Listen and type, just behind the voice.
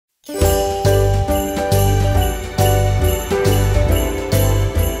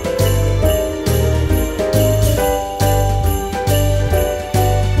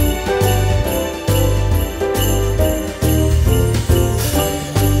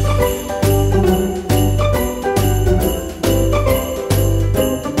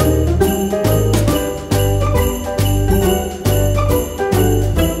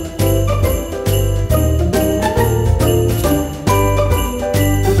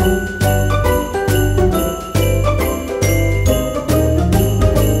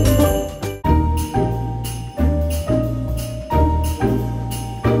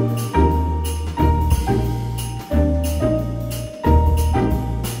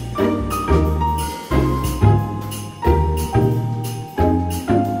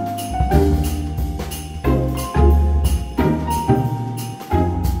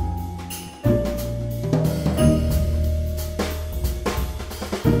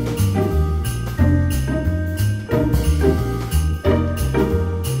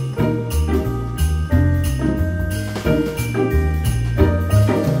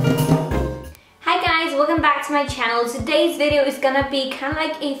gonna be kind of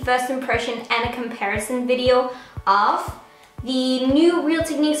like a first impression and a comparison video of the new Real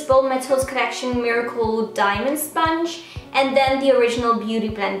Techniques Bold Metals Collection Miracle Diamond Sponge and then the original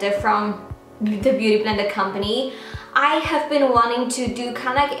Beautyblender from the Beautyblender company. I have been wanting to do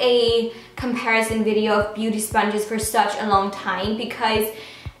kind of like a comparison video of beauty sponges for such a long time because,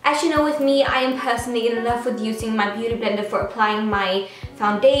 as you know, with me, I am personally in love with using my Beautyblender for applying my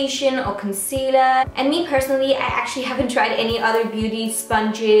foundation or concealer. And me personally, I actually haven't tried any other beauty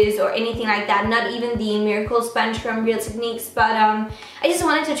sponges or anything like that, not even the Miracle Sponge from Real Techniques, but I just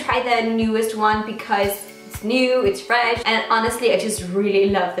wanted to try the newest one because it's new, it's fresh, and honestly, I just really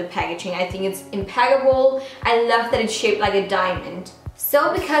love the packaging. I think it's impeccable. I love that it's shaped like a diamond.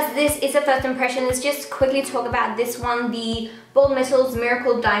 So because this is a first impression, let's just quickly talk about this one, the Bold Metals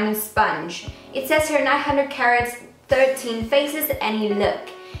Miracle Diamond Sponge. It says here 900 carats, 13 faces, any look.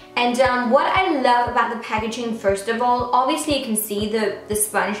 And what I love about the packaging, first of all, obviously you can see the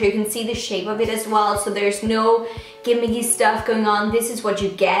sponge, you can see the shape of it as well, so there's no gimmicky stuff going on. This is what you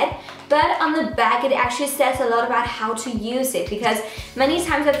get. But on the back, it actually says a lot about how to use it, because many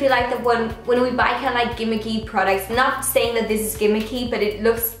times I feel like that when we buy kind of like gimmicky products, not saying that this is gimmicky, but it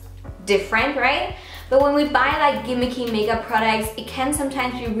looks different, right? But when we buy like gimmicky makeup products, it can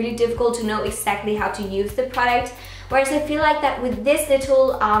sometimes be really difficult to know exactly how to use the product. Whereas I feel like that with this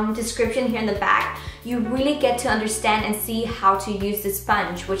little description here in the back, you really get to understand and see how to use the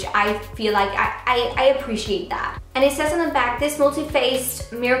sponge, which I feel like I appreciate that. And it says on the back, this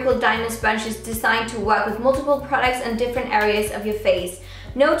multi-faced Miracle Diamond Sponge is designed to work with multiple products and different areas of your face.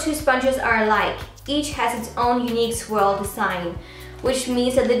 No two sponges are alike. Each has its own unique swirl design, which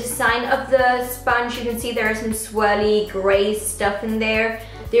means that the design of the sponge, you can see there are some swirly gray stuff in there.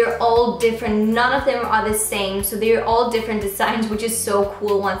 They're all different, none of them are the same, so they're all different designs, which is so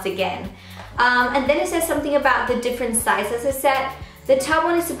cool once again. And then it says something about the different sizes. As I said, the top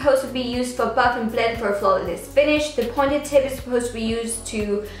one is supposed to be used for buff and blend for a flawless finish. The pointed tip is supposed to be used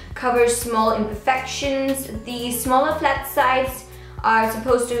to cover small imperfections. The smaller flat sides are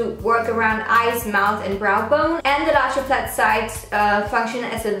supposed to work around eyes, mouth and brow bone. And the larger flat sides function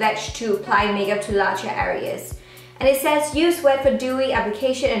as a ledge to apply makeup to larger areas. And it says use wet for dewy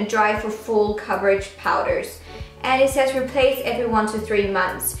application and dry for full coverage powders. And it says replace every 1 to 3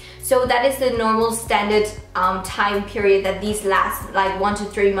 months. So that is the normal standard time period that these last, like 1 to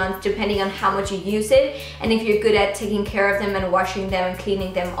 3 months, depending on how much you use it and if you're good at taking care of them and washing them and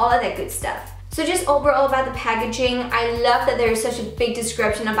cleaning them, all of that good stuff. So just overall about the packaging, I love that there is such a big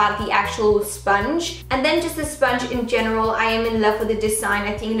description about the actual sponge. And then just the sponge in general, I am in love with the design.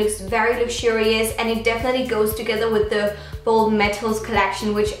 I think it looks very luxurious and it definitely goes together with the Bold Metals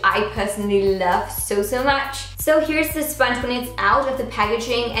collection, which I personally love so much. So here's the sponge when it's out of the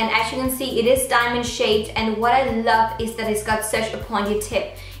packaging, and as you can see, it is diamond shaped, and what I love is that it's got such a pointy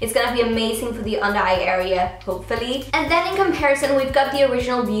tip. It's gonna be amazing for the under eye area, hopefully. And then in comparison, we've got the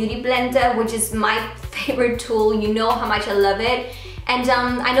original Beautyblender, which is my favorite tool. You know how much I love it. And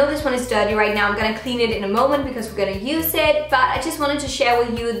I know this one is dirty right now. I'm gonna clean it in a moment because we're gonna use it, but I just wanted to share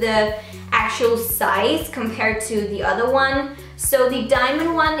with you the actual size compared to the other one. So the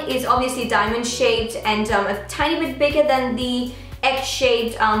diamond one is obviously diamond shaped and a tiny bit bigger than the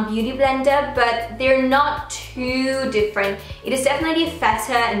egg-shaped Beautyblender, but they're not too different. It is definitely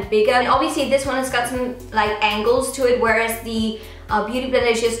fatter and bigger, and obviously this one has got some like angles to it, whereas the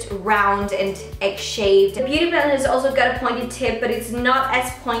Beautyblender is just round and egg-shaped. The Beautyblender has also got a pointed tip, but it's not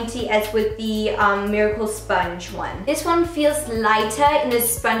as pointy as with the Miracle Sponge one. This one feels lighter in the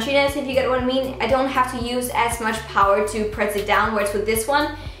sponginess, if you get what I mean. I don't have to use as much power to press it down, whereas with this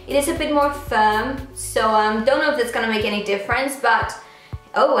one, it is a bit more firm. So don't know if that's gonna make any difference, but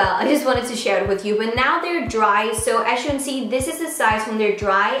oh well, I just wanted to share it with you. But now they're dry, so as you can see, this is the size when they're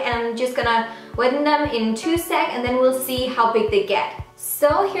dry, and I'm just gonna wet them in 2 seconds and then we'll see how big they get.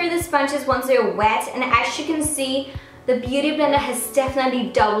 So here are the sponges once they're wet, and as you can see, the Beautyblender has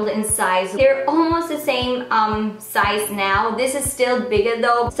definitely doubled in size. They're almost the same size now. This is still bigger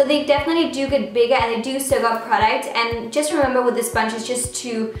though, so they definitely do get bigger and they do soak up product. And just remember with the sponges, just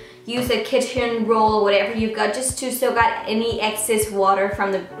to use a kitchen roll or whatever you've got, just to soak out any excess water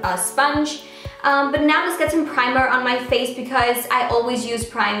from the sponge. But now let's get some primer on my face because I always use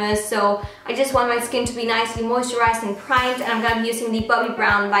primers, so I just want my skin to be nicely moisturized and primed, and I'm going to be using the Bobbi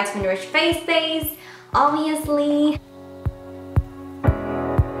Brown Vitamin Rich Face Base, obviously.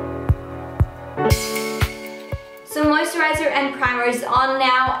 So moisturizer moisturizer and primer is on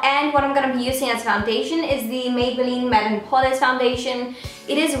now, and what I'm going to be using as foundation is the Maybelline Matte and Polish foundation.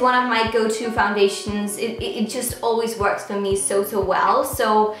 It is one of my go-to foundations. It just always works for me so well.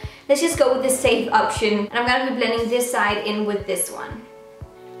 So let's just go with the safe option, and I'm going to be blending this side in with this one.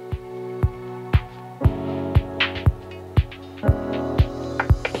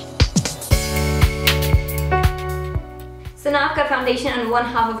 So now I've got foundation on one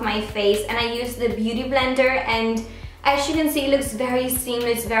half of my face, and I use the Beautyblender, and as you can see, it looks very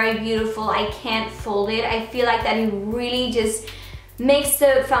seamless, very beautiful. I can't fold it. I feel like that it really just makes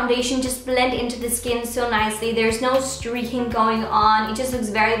the foundation just blend into the skin so nicely. There's no streaking going on. It just looks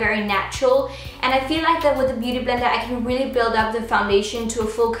very natural, and I feel like that with the Beautyblender I can really build up the foundation to a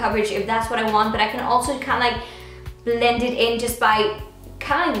full coverage if that's what I want, but I can also kind of like blend it in just by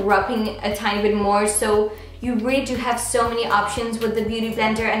kind of rubbing a tiny bit more. So you really do have so many options with the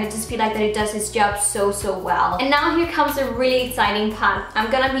Beautyblender, and I just feel like that it does its job so well. And now here comes a really exciting part.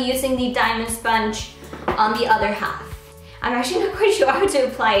 I'm gonna be using the diamond sponge on the other half. I'm actually not quite sure how to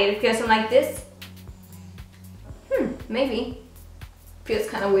apply it because I'm like this. Maybe. Feels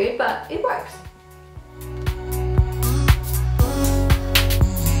kind of weird, but it works.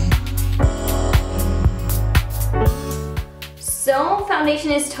 So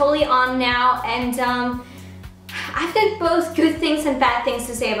foundation is totally on now, and I've got both good things and bad things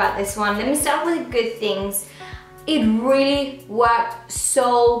to say about this one. Let me start with the good things. It really worked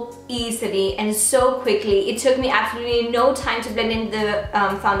so easily and so quickly. It took me absolutely no time to blend in the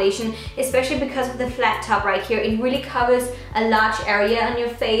foundation, especially because of the flat top right here. It really covers a large area on your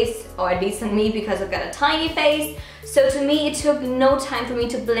face, or at least on me because I've got a tiny face. So to me, it took no time for me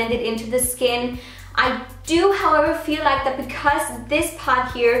to blend it into the skin. I do, however, feel like that because this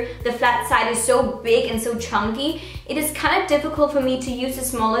part here, the flat side, is so big and so chunky, it is kind of difficult for me to use the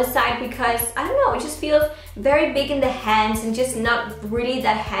smaller side because, I don't know, it just feels very big in the hands and just not really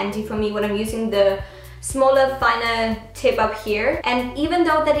that handy for me when I'm using the smaller, finer tip up here. And even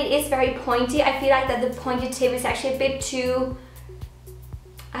though that it is very pointy, I feel like that the pointed tip is actually a bit too,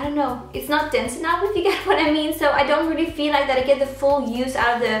 I don't know, it's not dense enough, if you get what I mean. So I don't really feel like that I get the full use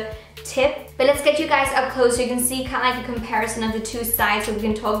out of the tip. But let's get you guys up close so you can see kind of like a comparison of the two sides, so we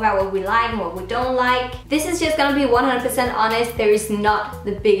can talk about what we like and what we don't like. This is just gonna be 100% honest. There is not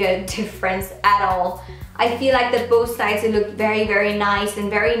the bigger difference at all. I feel like that both sides, they look very nice and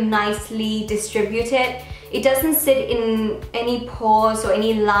very nicely distributed. It doesn't sit in any pores or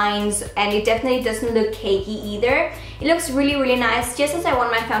any lines, and it definitely doesn't look cakey either. It looks really nice, just as I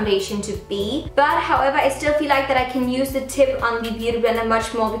want my foundation to be. But however, I still feel like that I can use the tip on the Beautyblender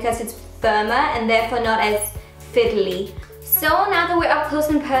much more because it's firmer and therefore not as fiddly. So now that we're up close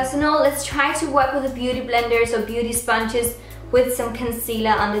and personal, let's try to work with the Beautyblenders or beauty sponges with some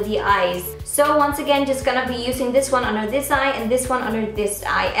concealer under the eyes. So once again, just gonna be using this one under this eye and this one under this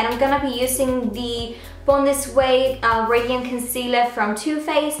eye. And I'm gonna be using the Born This Way Radiant Concealer from Too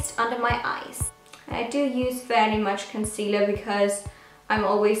Faced under my eyes. I do use fairly much concealer because I'm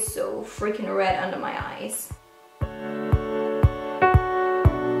always so freaking red under my eyes.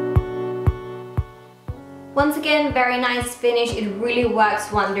 Once again, very nice finish. It really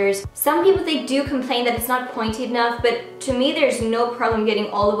works wonders. Some people, they do complain that it's not pointy enough, but to me there's no problem getting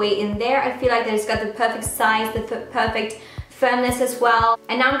all the way in there. I feel like that it's got the perfect size, the perfect firmness as well.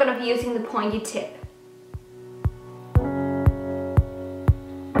 And now I'm gonna be using the pointy tip.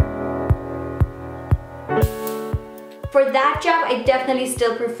 For that job, I definitely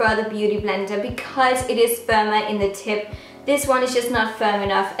still prefer the Beautyblender because it is firmer in the tip. This one is just not firm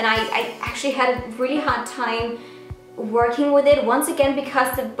enough, and I actually had a really hard time working with it, once again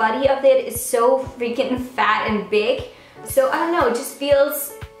because the body of it is so freaking fat and big. So I don't know, it just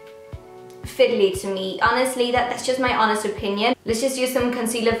feels fiddly to me. Honestly, that's just my honest opinion. Let's just use some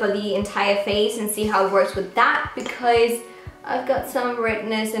concealer for the entire face and see how it works with that, because I've got some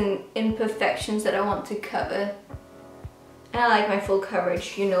redness and imperfections that I want to cover. And I like my full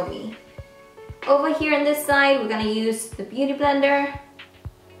coverage, you know me. Over here on this side, we're gonna use the Beautyblender.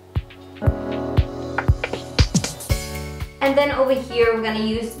 And then over here, we're gonna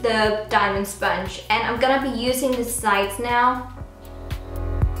use the diamond sponge. And I'm gonna be using the sides now.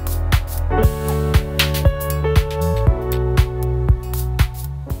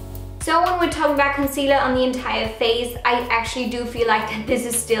 So when we're talking about concealer on the entire face, I actually do feel like that this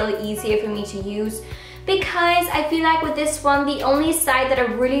is still easier for me to use, because I feel like with this one, the only side that I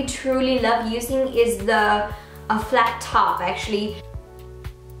really truly love using is the flat top, actually.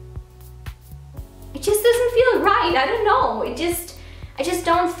 It just doesn't feel right, I don't know. I just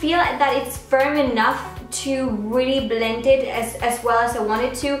don't feel that it's firm enough to really blend it as well as I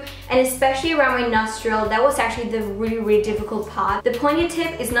wanted to, and especially around my nostril. That was actually the really difficult part. The pointy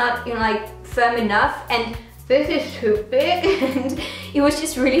tip is not, you know, like firm enough, and this is too big and it was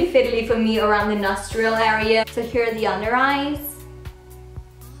just really fiddly for me around the nostril area. So here are the under eyes.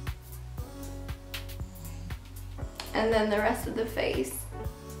 And then the rest of the face.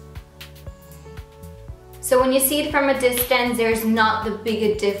 So when you see it from a distance, there's not the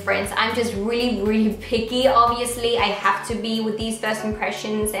bigger difference. I'm just really picky. Obviously, I have to be with these first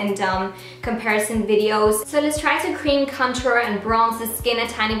impressions and comparison videos. So let's try to cream, contour, and bronze the skin a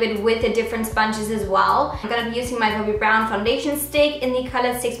tiny bit with the different sponges as well. I'm gonna be using my Bobbi Brown foundation stick in the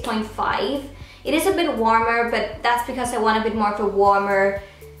color 6.5. It is a bit warmer, but that's because I want a bit more of a warmer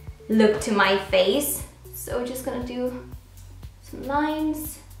look to my face. So we're just gonna do some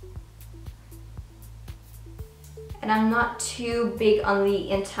lines. And I'm not too big on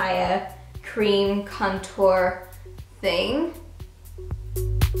the entire cream contour thing.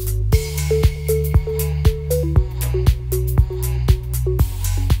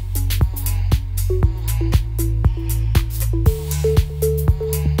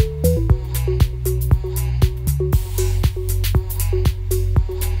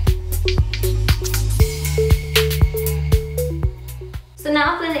 So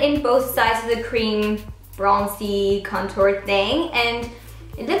now I've blended in both sides of the cream bronzy contour thing, and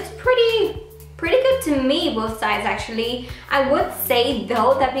it looks pretty good to me, both sides actually. I would say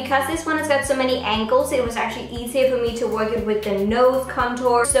though that because this one has got so many angles, it was actually easier for me to work it with the nose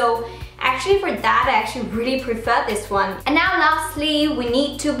contour. So actually for that, I actually really prefer this one. And now lastly, we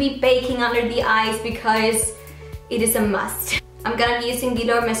need to be baking under the eyes because it is a must. I'm gonna be using the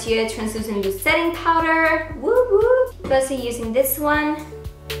Laura Mercier Translucent Loose Setting Powder. Woo woo! Firstly using this one.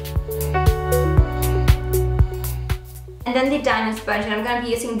 And then the diamond sponge, and I'm gonna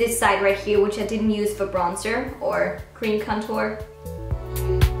be using this side right here, which I didn't use for bronzer or cream contour.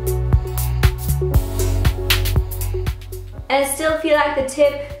 And I still feel like the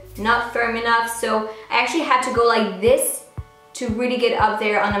tip not firm enough, so I actually had to go like this to really get up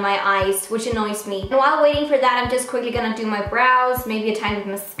there under my eyes, which annoys me. And while waiting for that, I'm just quickly gonna do my brows, maybe a tiny bit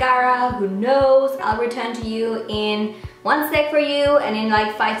of mascara, who knows. I'll return to you in 1 sec for you and in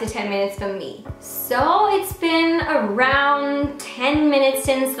like 5 to 10 minutes for me. So it's been around 10 minutes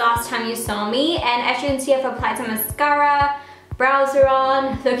since last time you saw me, and as you can see, I've applied some mascara, brows are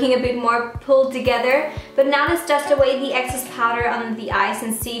on, looking a bit more pulled together. But now let's dust away the excess powder on the eyes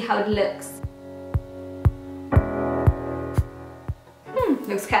and see how it looks.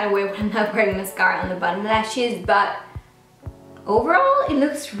 Looks kind of weird when I'm not wearing mascara on the bottom lashes, but overall it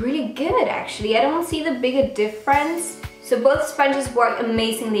looks really good actually. I don't see the bigger difference. So both sponges work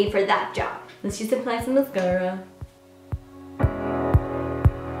amazingly for that job. Let's just apply some mascara.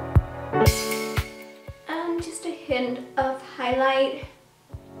 And just a hint of highlight.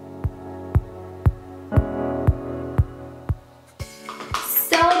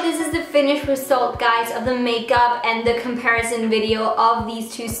 So this is the finished result, guys, of the makeup and the comparison video of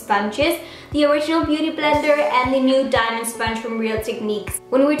these two sponges. The original Beautyblender and the new diamond sponge from Real Techniques.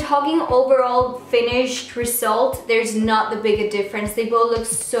 When we're talking overall finished result, there's not the bigger difference. They both look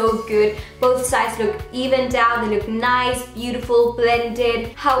so good. Both sides look evened out, they look nice, beautiful,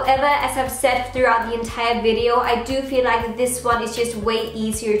 blended. However, as I've said throughout the entire video, I do feel like this one is just way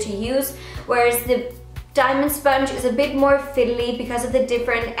easier to use, whereas the diamond sponge is a bit more fiddly because of the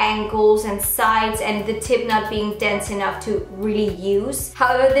different angles and sides and the tip not being dense enough to really use.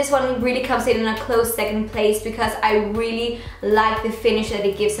 However, this one really comes in a close second place because I really like the finish that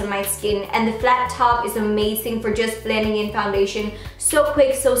it gives on my skin, and the flat top is amazing for just blending in foundation. So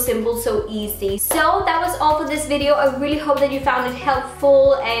quick, so simple, so easy. So that was all for this video. I really hope that you found it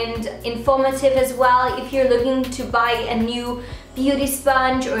helpful and informative as well. If you're looking to buy a new beauty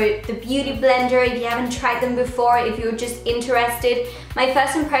sponge or the Beautyblender, if you haven't tried them before, if you're just interested, my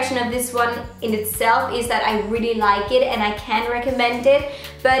first impression of this one in itself is that I really like it and I can recommend it.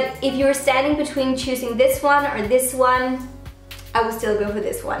 But if you're standing between choosing this one or this one, I would still go for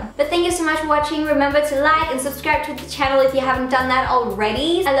this one. But thank you so much for watching. Remember to like and subscribe to the channel if you haven't done that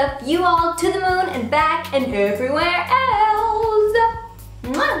already. I love you all to the moon and back and everywhere else.